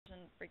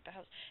break the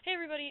house. Hey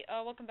everybody,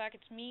 welcome back.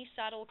 It's me,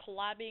 Saddle,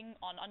 collabing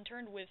on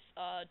Unturned with,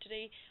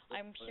 today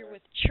I'm here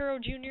with Churro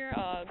Jr.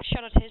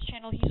 Shout out to his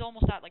channel. He's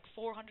almost at like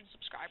 400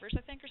 subscribers,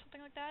 I think, or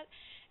something like that.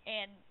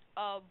 And,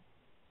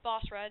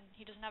 Bossred,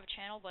 he doesn't have a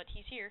channel, but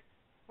he's here.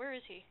 Where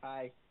is he?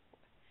 Hi.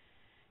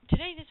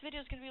 Today, this video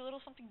is going to be a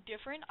little something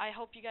different. I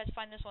hope you guys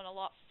find this one a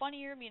lot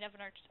funnier. Me and Evan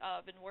are,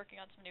 been working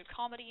on some new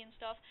comedy and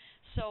stuff.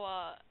 So,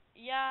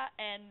 yeah,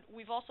 and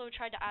we've also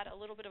tried to add a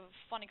little bit of a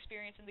fun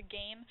experience in the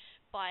game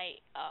by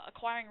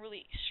acquiring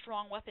really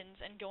strong weapons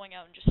and going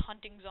out and just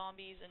hunting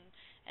zombies and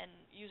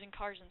using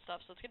cars and stuff.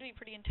 So it's going to be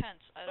pretty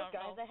intense. I don't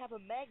know. Guys, I have a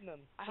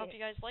magnum. I hope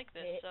you guys like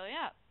this. So,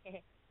 yeah.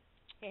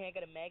 I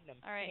got a magnum.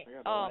 Alright.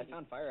 I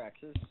found fire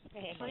axes.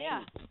 So,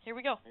 yeah. Here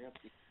we go. I got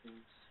these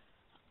things.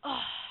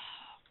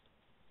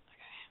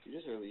 You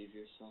just relieve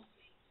yourself.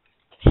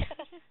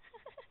 Stop.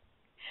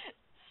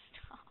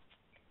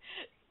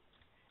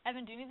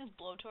 Evan, do you need this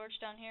blowtorch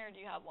down here, or do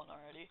you have one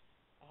already?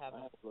 I have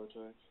a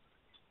blowtorch.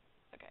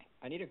 Okay.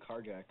 I need a car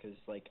jack, because,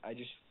 like, I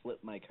just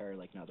flipped my car,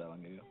 like, not that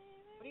long ago.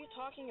 What are you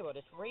talking about?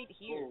 It's right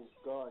here. Oh,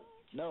 God.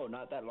 No,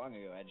 not that long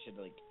ago. I just had,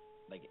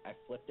 like, I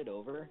flipped it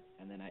over,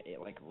 and then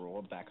it, like,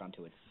 rolled back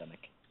onto its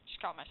stomach.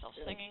 Just caught myself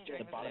singing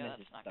during the bottom video.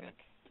 is That's its not stomach.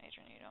 good.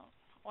 Adrian, you don't.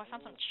 Oh, I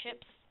found some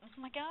chips. Oh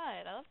my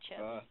god, I love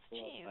chips.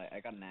 Jeez. I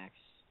got an axe.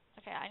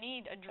 Okay, I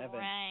need a Evan,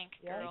 drink,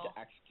 I need girl. to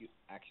ask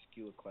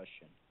you a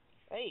question.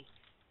 Hey.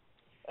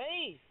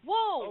 Hey.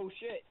 Whoa! Oh,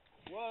 shit.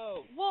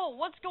 Whoa. Whoa,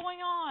 what's going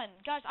on?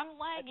 Guys, I'm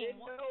I lagging.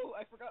 didn't know.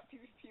 I forgot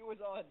PvP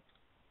was on.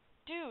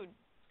 Dude,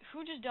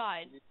 who just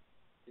died?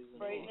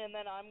 Brayton, and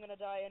then I'm gonna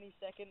die any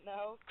second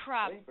now.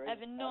 Crap. Wait, Brayton,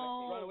 Evan, Run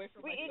no. away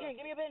from Wait, my Adrian,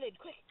 stuff. give me a band-aid,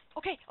 quick.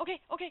 Okay.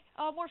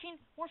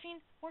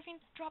 Morphine,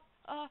 drop,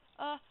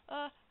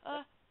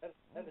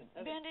 Evan.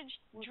 bandage,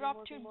 Morphine, drop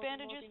morphine, two morphine,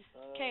 bandages.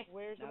 morphine. Okay,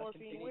 Where's the Now it's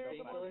morphine? continuing Where's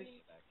to the my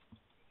morphine? back.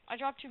 I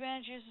dropped two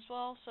bandages as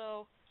well,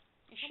 so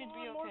you should Come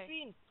be on, okay.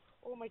 morphine.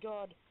 Oh my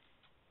god.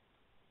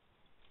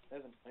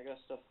 Evan, I got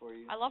stuff for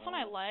you. I love when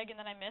I lag and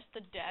then I miss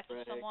the death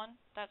of Right. someone.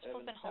 That's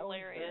Evan, flippin' that was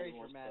hilarious. Very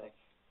More dramatic.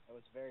 That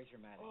was very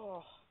dramatic.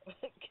 Oh.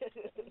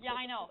 Yeah,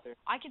 I know.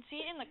 I could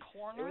see it in the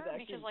corner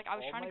because, like, I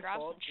was trying to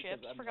grab some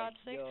chips, for God's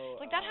sake.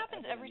 Like, that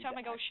happens every time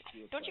I go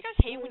don't you guys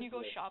hate when you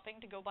go shopping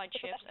to go buy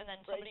chips and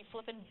then somebody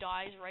flippin'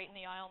 dies right in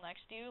the aisle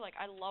next to you? Like,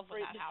 I love when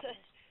that happens.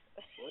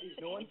 What is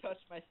No one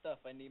touched my stuff.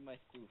 I need my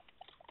spoof.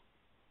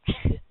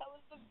 That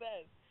was the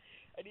best.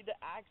 I need to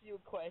ask you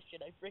a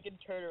question. I freaking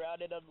turn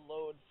around and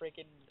unload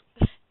freaking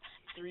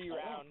 3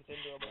 rounds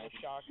into him with a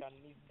shotgun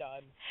and he's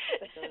done.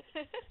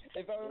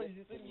 If I was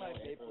using my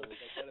vape that would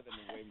have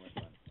been way more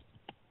fun.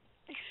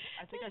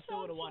 I think I still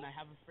would have won. I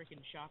have a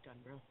freaking shotgun,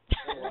 bro.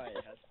 Why?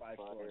 It has 5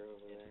 fire cores.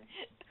 over there?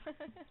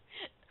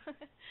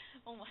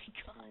 Oh my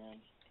god.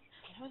 Man.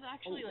 That was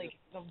actually like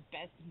the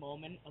best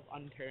moment of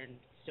Unturned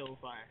so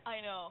far.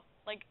 I know.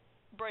 Like,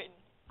 Brayton,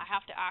 I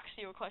have to ask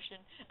you a question.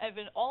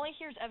 Evan, all I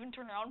hear is Evan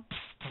turn around.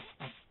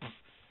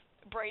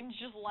 Brayton's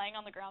just laying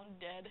on the ground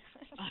dead.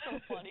 It's so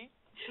funny.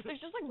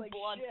 There's just like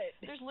blood. Shit.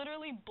 There's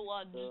literally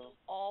blood just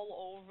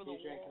all over the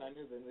Adrian, can I wall.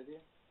 move in with you?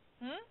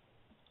 Hmm?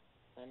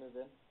 Can I move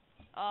in?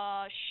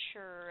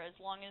 Sure, as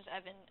long as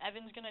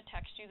Evan's gonna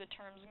text you the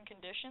terms and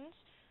conditions.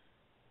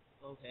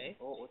 Okay.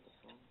 Oh, what the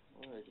fuck?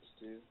 What did I just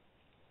do?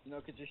 No,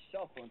 because there's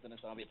cell phones in a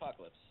zombie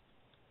apocalypse.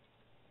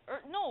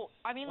 Or, no,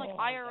 I mean like Oh,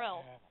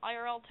 IRL.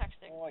 IRL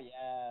texting. Oh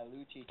yeah,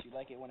 Luchi, you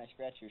like it when I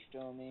scratch your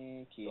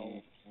stomach?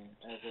 Don't.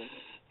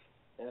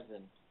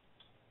 Evan.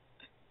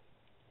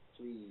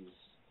 Please.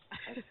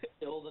 I've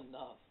killed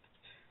enough.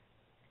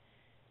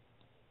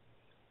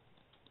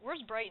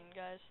 Where's Brayton,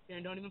 guys?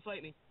 Dan, don't even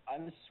fight me.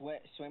 I'm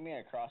swimming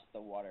across the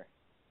water.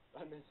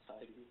 I'm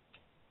inside you.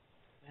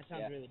 That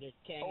sounds really good.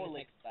 Okay, I'm gonna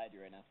Totally text. beside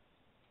you right now.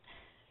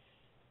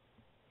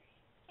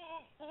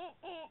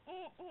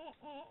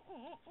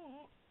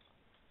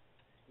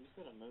 He's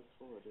got a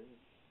mouthful of dick.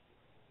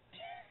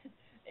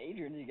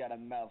 Adrian, you got a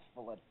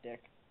mouthful of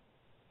dick.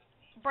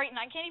 Brayton,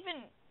 I can't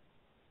even...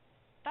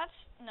 That's...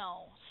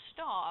 No.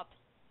 Stop.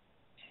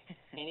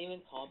 Can't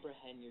even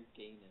comprehend your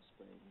gayness,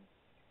 Brayden.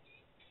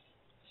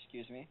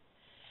 Excuse me?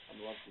 I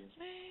love you.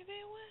 Maybe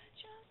we're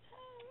just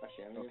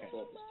Actually, I'm gonna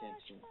fill up this can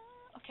soon.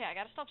 Okay, I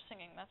gotta stop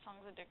singing. That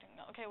song's addicting.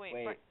 Okay, wait.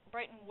 Wait.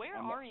 Brayton, where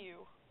are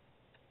you?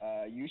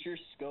 Use your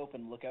scope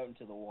and look out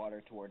into the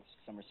water towards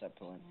Somerset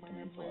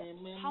Peninsula.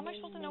 How am I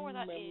supposed to know where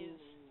that is?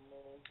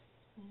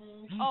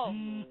 Oh,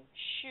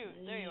 shoot.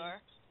 There you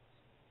are.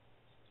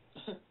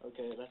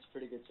 Okay, that's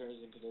pretty good terms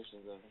and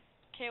conditions of it.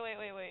 Okay, wait.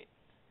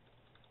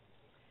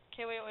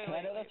 Okay, wait. Can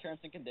I know the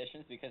terms and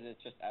conditions? Because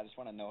it's just, I just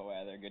want to know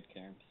whether they're good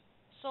terms.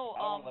 So,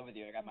 I don't want to live with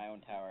you. I got my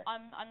own tower.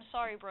 I'm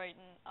sorry,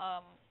 Brayton.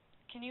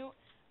 Can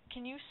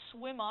you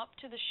swim up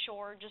to the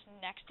shore just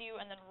next to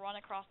you and then run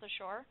across the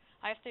shore?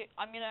 I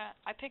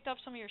picked up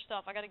some of your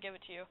stuff. I gotta give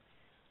it to you.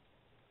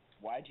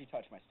 Why'd you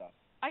touch my stuff?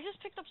 I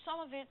just picked up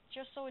some of it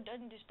just so it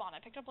doesn't despawn.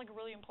 I picked up like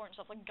really important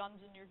stuff, like guns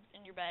in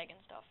your bag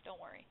and stuff. Don't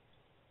worry.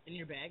 In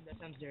your bag?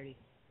 That sounds dirty.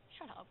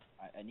 Shut up.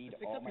 I need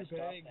Pick all up my your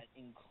stuff. bag. That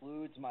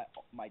includes my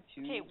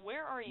 2 Okay,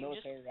 where are you?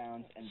 Just military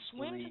rounds and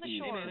swim 3 to the Hey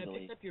shore. man, I easily.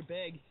 picked up your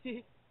bag.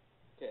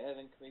 Okay,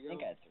 Evan, can we I go?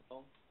 think I had 3.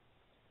 home?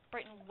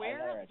 Brighton, let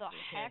where her the do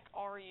it. heck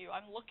are you?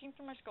 I'm looking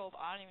through my scope.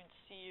 I don't even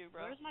see you,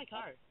 bro. Where's my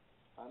car?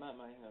 I'm at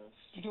my house.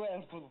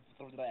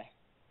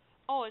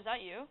 Oh, is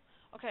that you?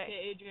 Okay.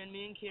 Okay, Adrian,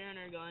 me and Kieran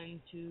are going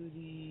to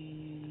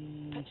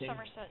the... Pet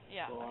Somerset.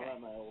 Yeah. Well, Okay. I'm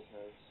at my old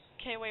house.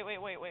 Okay. Wait.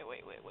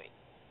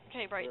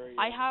 Okay, Where Brighton. are you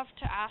I at? have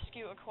to ask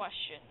you a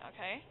question.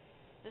 Okay.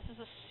 This is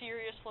a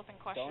serious flipping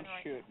question Don't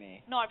right shoot now.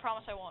 me. No, I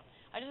promise I won't.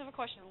 I just have a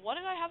question. What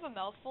did I have a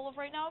mouthful of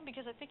right now?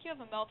 Because I think you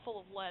have a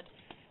mouthful of lead.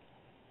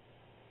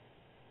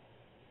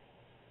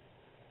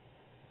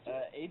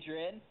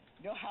 Adrian,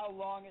 you know how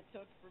long it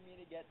took for me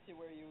to get to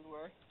where you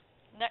were?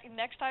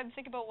 Next time,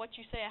 think about what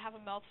you say I have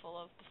a mouthful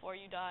of before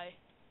you die.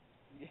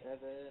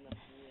 Evan, I'm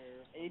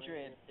here.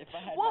 Adrian, if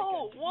I had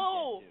Whoa, my gun,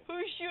 whoa!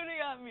 Who's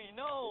shooting at me?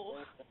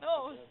 No,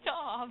 no,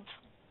 stop!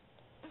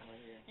 I'm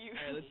right here. You,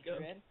 Alright, let's go.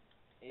 Adrian, Evan,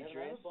 I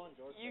Adrian, have a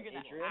Bonjour you card.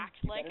 gonna Adrian, act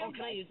you like better a be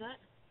Can I use that?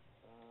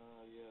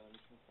 Yeah, I'm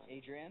just gonna find it.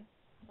 Adrian,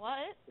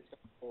 what? It's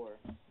got 4.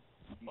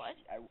 What?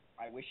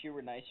 I wish you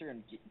were nicer and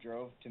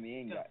drove to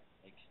me and Go. got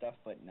like stuff,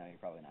 but no, you're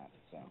probably not.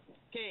 So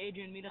Okay,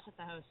 Adrian, meet us at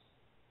the house.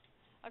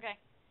 Okay,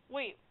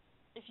 wait.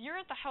 If you're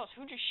at the house,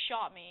 who just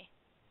shot me?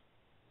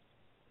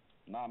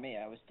 not me.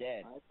 I was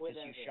dead I because quit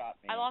you Evan. shot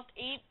me. I lost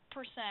 8%,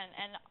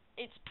 and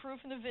it's proof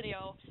in the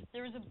video.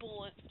 There was a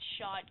bullet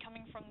shot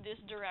coming from this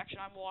direction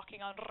I'm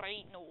walking on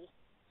right now.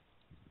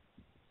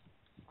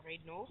 Alright,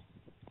 no?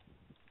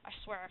 I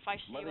swear, if I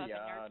see you, Evan, you're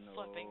Mariano.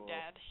 flipping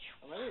dead.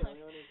 Am I the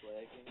only one who's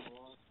lagging a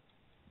lot?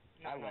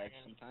 No, I not lag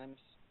really. sometimes.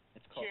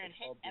 It's called. Kieran, It's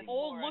hit called being- F4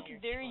 Oh, on look,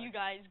 your there keyboard. you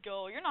guys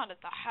go. You're not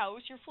at the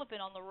house. You're flipping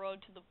on the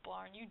road to the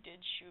barn. You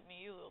did shoot me,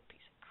 you little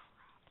piece of crap.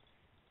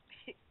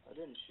 I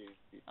didn't shoot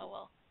people. Oh,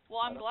 well. Well,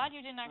 I'm I don't- glad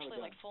you didn't I have a actually,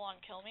 gun. like, full-on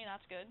kill me.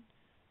 That's good.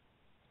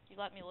 You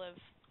let me live.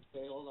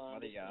 Okay, hold on.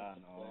 I'm just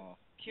gonna Mariano.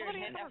 Kieran,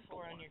 hit Mariano.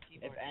 F4 on your If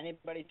keyboard.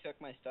 anybody took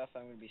my stuff,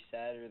 I'm gonna be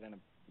sadder than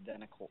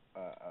a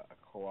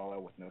koala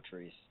with no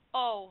trees.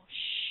 Oh,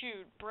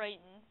 shoot,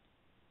 Brighton.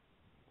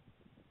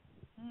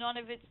 None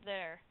of it's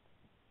there.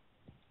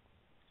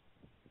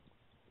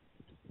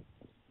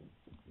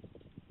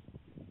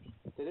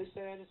 Did it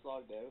say I just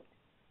logged out?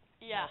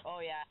 Yeah, Oh,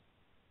 yeah.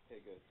 Okay,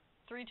 good.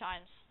 3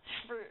 times,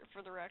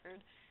 for the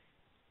record.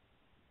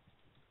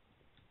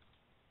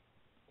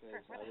 Okay,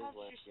 Frick, where I the was hell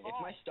did lagging. you If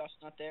spawn? my stuff's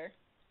not there,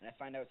 and I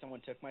find out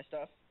someone took my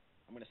stuff,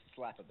 I'm gonna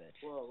slap a bitch.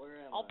 Whoa, where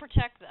am I'll I?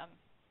 protect them.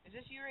 Is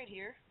this you right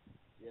here?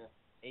 Yeah.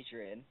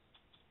 Adrian,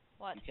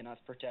 What? you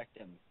cannot protect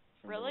him.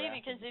 From the Really? wrath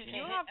of Because the if king.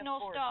 you hit have no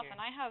F4 stuff here.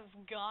 and I have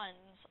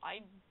guns,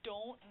 I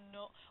don't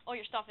know. Oh,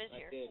 your stuff is I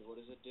here. did. What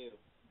does it do?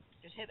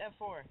 Just hit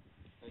F4.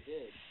 I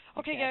did.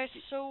 Okay, can't guys.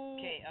 see- So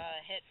Okay,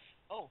 hit...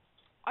 Oh.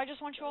 I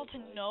just want you all to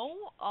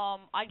know,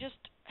 I just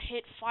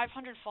hit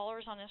 500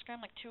 followers on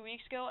Instagram like 2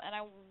 weeks ago, and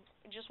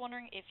just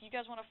wondering if you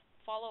guys want to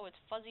follow. It's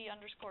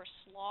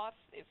fuzzy_sloth.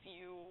 If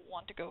you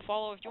want to go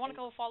follow, if you want to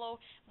go follow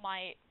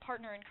my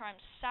partner in crime,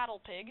 Saddle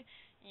Pig,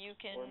 you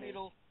can Or me.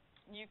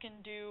 you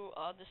can do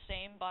the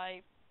same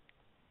by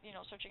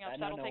searching up I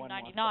know no one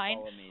wants to SaddlePig99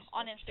 follow me, so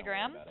on don't worry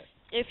Instagram. about it.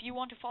 If you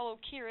want to follow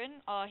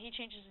Kieran, he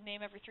changes his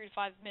name every 3 to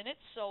 5 minutes,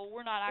 so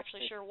we're not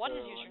actually sure what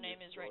his username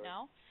is right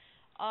now.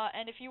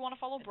 And if you want to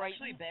follow It's Brighton,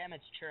 actually Bam,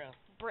 it's true.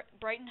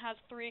 Brighton has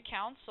 3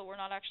 accounts, so we're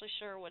not actually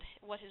sure what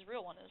his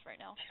real one is right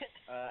now.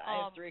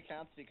 I have 3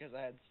 accounts because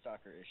I had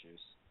stalker issues.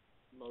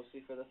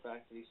 Mostly for the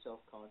fact that he's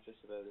self-conscious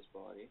about his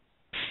body.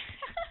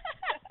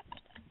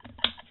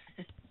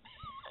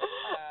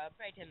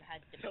 Brighton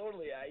had to...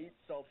 Totally, I eat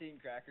saltine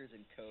crackers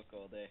and Coke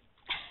all day.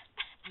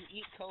 You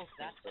eat coke,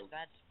 that's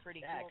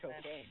pretty Yeah, cool,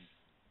 man. cocaine.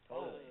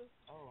 Totally.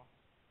 Oh.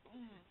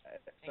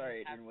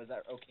 Sorry, Adrian, was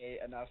that okay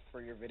enough for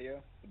your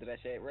video? Did I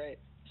say it right?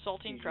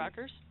 Saltine PG.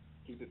 crackers.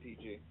 Keep it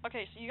PG.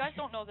 Okay, so you guys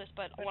don't know this,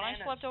 but when I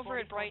Bananas, slept over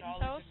at Brighton's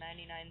house,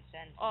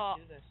 $44.99.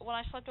 Do this. when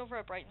I slept over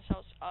at Brighton's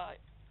house,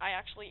 I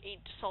actually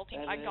ate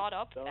saltine. I Evan, got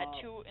up at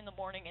stop. 2 in the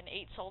morning and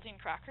ate saltine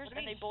crackers, What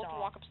do you and they mean both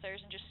stop? walk upstairs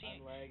and just see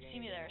I'm lagging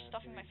me there, again,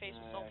 stuffing my face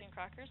with please, saltine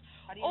crackers.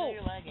 How do you know Oh,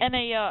 you're lagging? and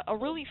a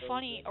really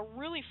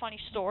funny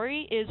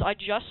story is I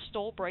just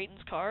stole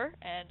Brighton's car,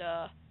 and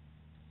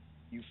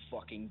You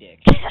fucking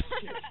dick.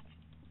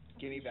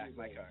 Give me back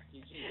my car.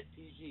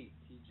 PG.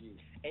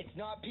 It's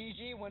not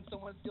PG when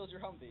someone steals your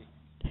Humvee.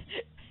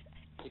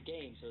 It's a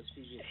game, so it's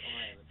PG.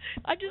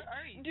 I just, Where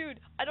are you? dude,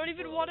 I don't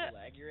even Bro, want to. I'm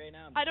laggy right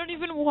now. I don't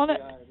even want to.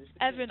 Yeah, this is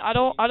Evan, a I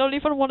don't game.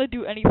 even want to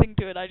do anything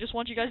to it. I just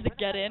want you guys to Where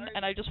the get hell in, are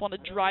and you? I just want to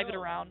I don't drive it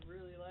know, around. I'm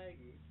really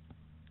laggy.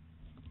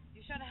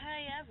 You said,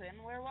 hey,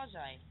 Evan, where was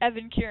I?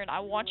 Evan, Kieran,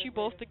 I You want were you right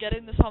both in to get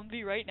front in of this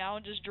Humvee right now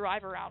and just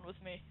drive around with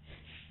me.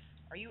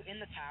 Are you in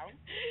the town?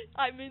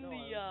 I'm in No, the I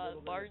was a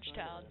little bit barge in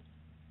front town. of it.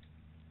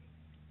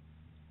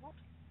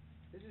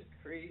 This is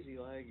crazy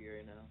laggy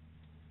right now.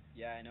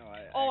 Yeah, I know.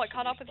 I Oh, I actually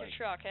caught up just, with your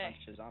truck. Hey.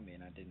 punched a zombie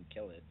and I didn't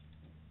kill it.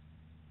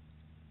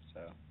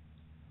 So.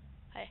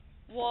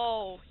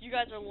 Whoa, you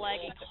guys are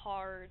lagging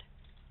hard.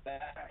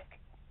 Back.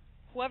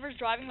 Whoever's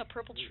driving the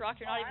purple truck,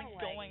 you're not I'm even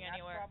lagging, going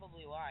anywhere. That's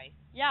probably why.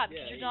 Yeah,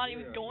 because Yeah, you're not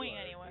you even are, going you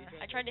are. anywhere.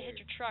 Adrian's I tried to right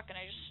hit your there. truck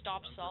and I just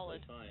stopped I'm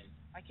solid. perfectly fine.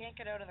 I can't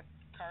get out of the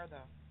car,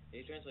 though.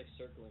 Adrian's like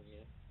circling you.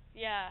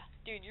 Yeah,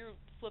 dude, you're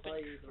flipping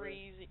Probably the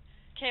crazy.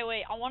 Okay,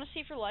 wait. I want to see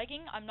if you're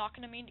lagging. I'm not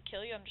gonna mean to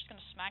kill you. I'm just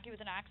gonna smack you with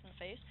an axe in the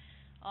face.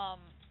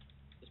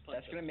 Just punch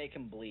That's him. gonna make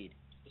him bleed.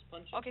 Just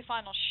punch him. Okay,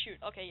 fine. I'll shoot.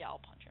 Okay, yeah,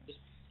 I'll punch him. Just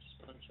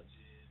punch him.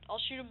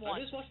 I'll shoot him I'm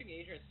once. just watching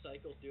Adrian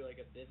cycle through like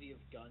a bivy of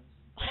guns.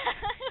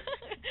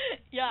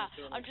 Yeah,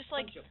 doing, I'm just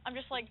like,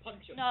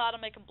 punch him. no,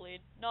 that'll make him bleed.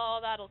 No,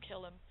 that'll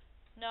kill him.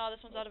 No, this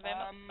one's out of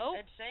ammo. Oh,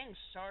 It's saying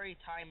sorry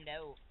timed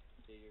out.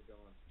 See, you're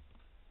going.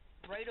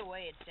 Right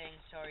away it's saying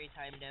sorry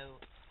timed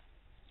out.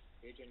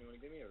 Adrian, you wanna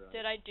give me a ride?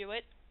 did I do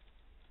it?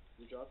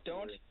 You dropped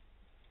Don't,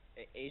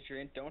 your-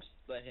 Adrian, don't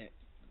let him.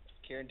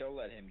 Kieran, don't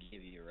let him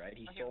give you a ride.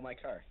 He stole my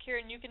car.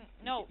 Kieran, you can.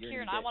 No, You're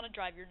Kieran, in I debt. want to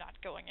drive. You're not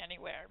going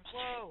anywhere.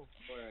 Whoa!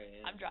 Where I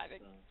am. I'm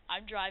driving. So.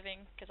 I'm driving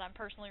because I'm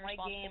personally My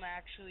responsible. game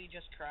actually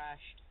just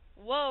crashed.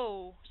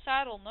 Whoa,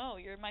 Saddle, no,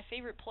 you're my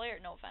favorite player.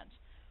 No offense.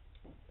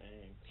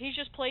 Thanks. He's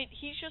just played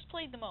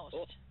the most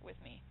with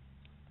me.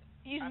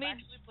 I've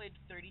actually played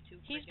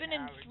 32 He's been freaking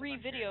in hours of 3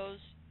 Unturned. videos.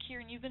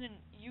 Kieran, you've been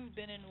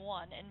in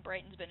 1, and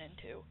Brighton's been in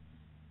 2.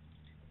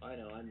 I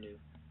know, I'm new.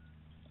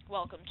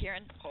 Welcome,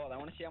 Kieran. Hold, I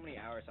want to see how many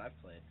hours I've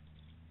played.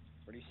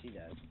 Where do you see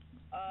that?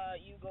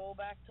 You go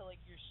back to like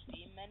your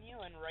Steam menu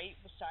and right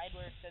beside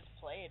where it says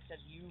play, it says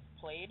you've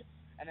played,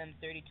 and then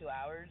 32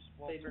 hours.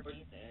 Well, Played for more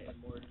me, than-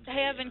 more than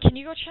Hey 30 Evan, hours. can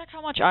you go check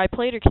how much I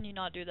played, or can you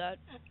not do that?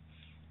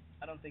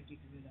 I don't think you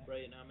can do that.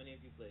 Brighton, how many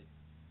have you played?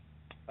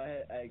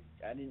 I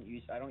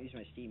don't use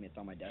my Steam. It's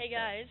on my desktop. Hey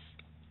guys,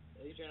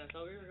 Adrian, I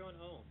thought we were going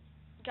home.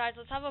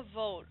 let's have a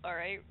vote. All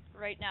right,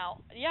 right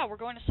now. Yeah, we're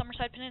going to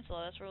Summerside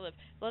Peninsula. That's where we live.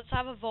 Let's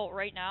have a vote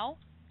right now.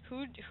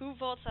 Who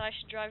votes that I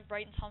should drive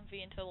Brighton's Humvee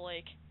into the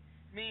lake?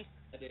 Me.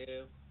 I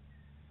do.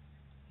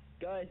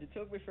 Guys, it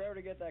took me forever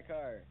to get that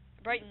car.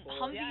 Brighton,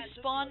 Before- Humvee Yeah, it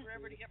took spawn. me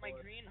forever to get my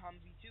green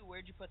Humvee too.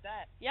 Where'd you put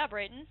that? Yeah,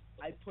 Brighton.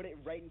 I put it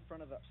right in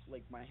front of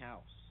my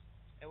house.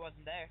 It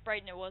wasn't there.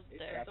 Brighton, it wasn't It's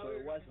there. That's thought where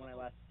we it were was going when I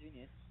home. last seen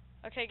it.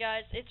 Okay,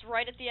 guys, it's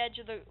right at the edge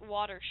of the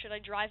water. Should I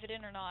drive it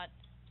in or not?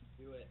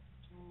 Do it.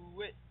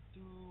 Do it.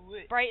 Do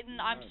it. Brighton,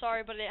 I'm No,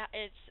 sorry, but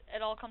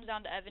it all comes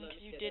down to Evan Let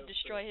because me you get did out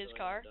destroy first his so I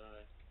car. don't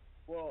die.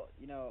 Well,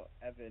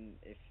 Evan,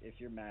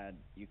 if you're mad,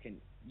 you can.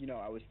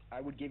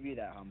 I would give you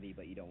that Humvee,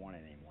 but you don't want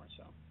it anymore.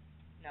 So.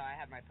 No, I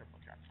have my purple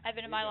truck.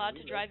 Evan, am Adrian, I allowed we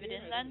to live drive it here?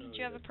 in I then? didn't know Do we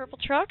you have a lived purple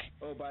here. truck?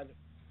 Oh,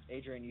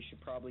 Adrian, you should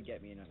probably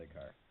get me another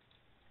car.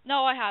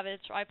 No, I have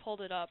it. I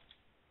pulled it up.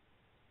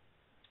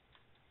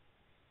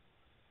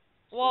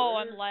 Whoa,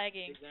 I'm Where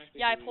lagging. exactly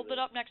Yeah, I do we pulled it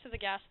live? up next to the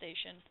gas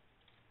station.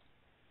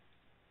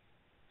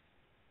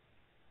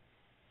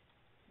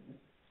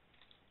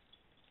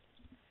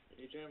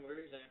 Adrian, where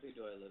exactly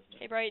do I live now?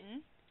 Hey,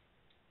 Brighton.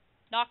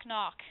 Knock,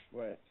 knock.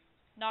 What?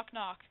 Knock,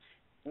 knock.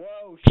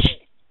 Whoa,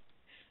 shit!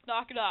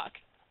 Knock, knock.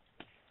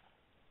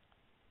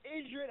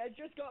 Adrian, I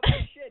just got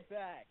my shit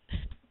back.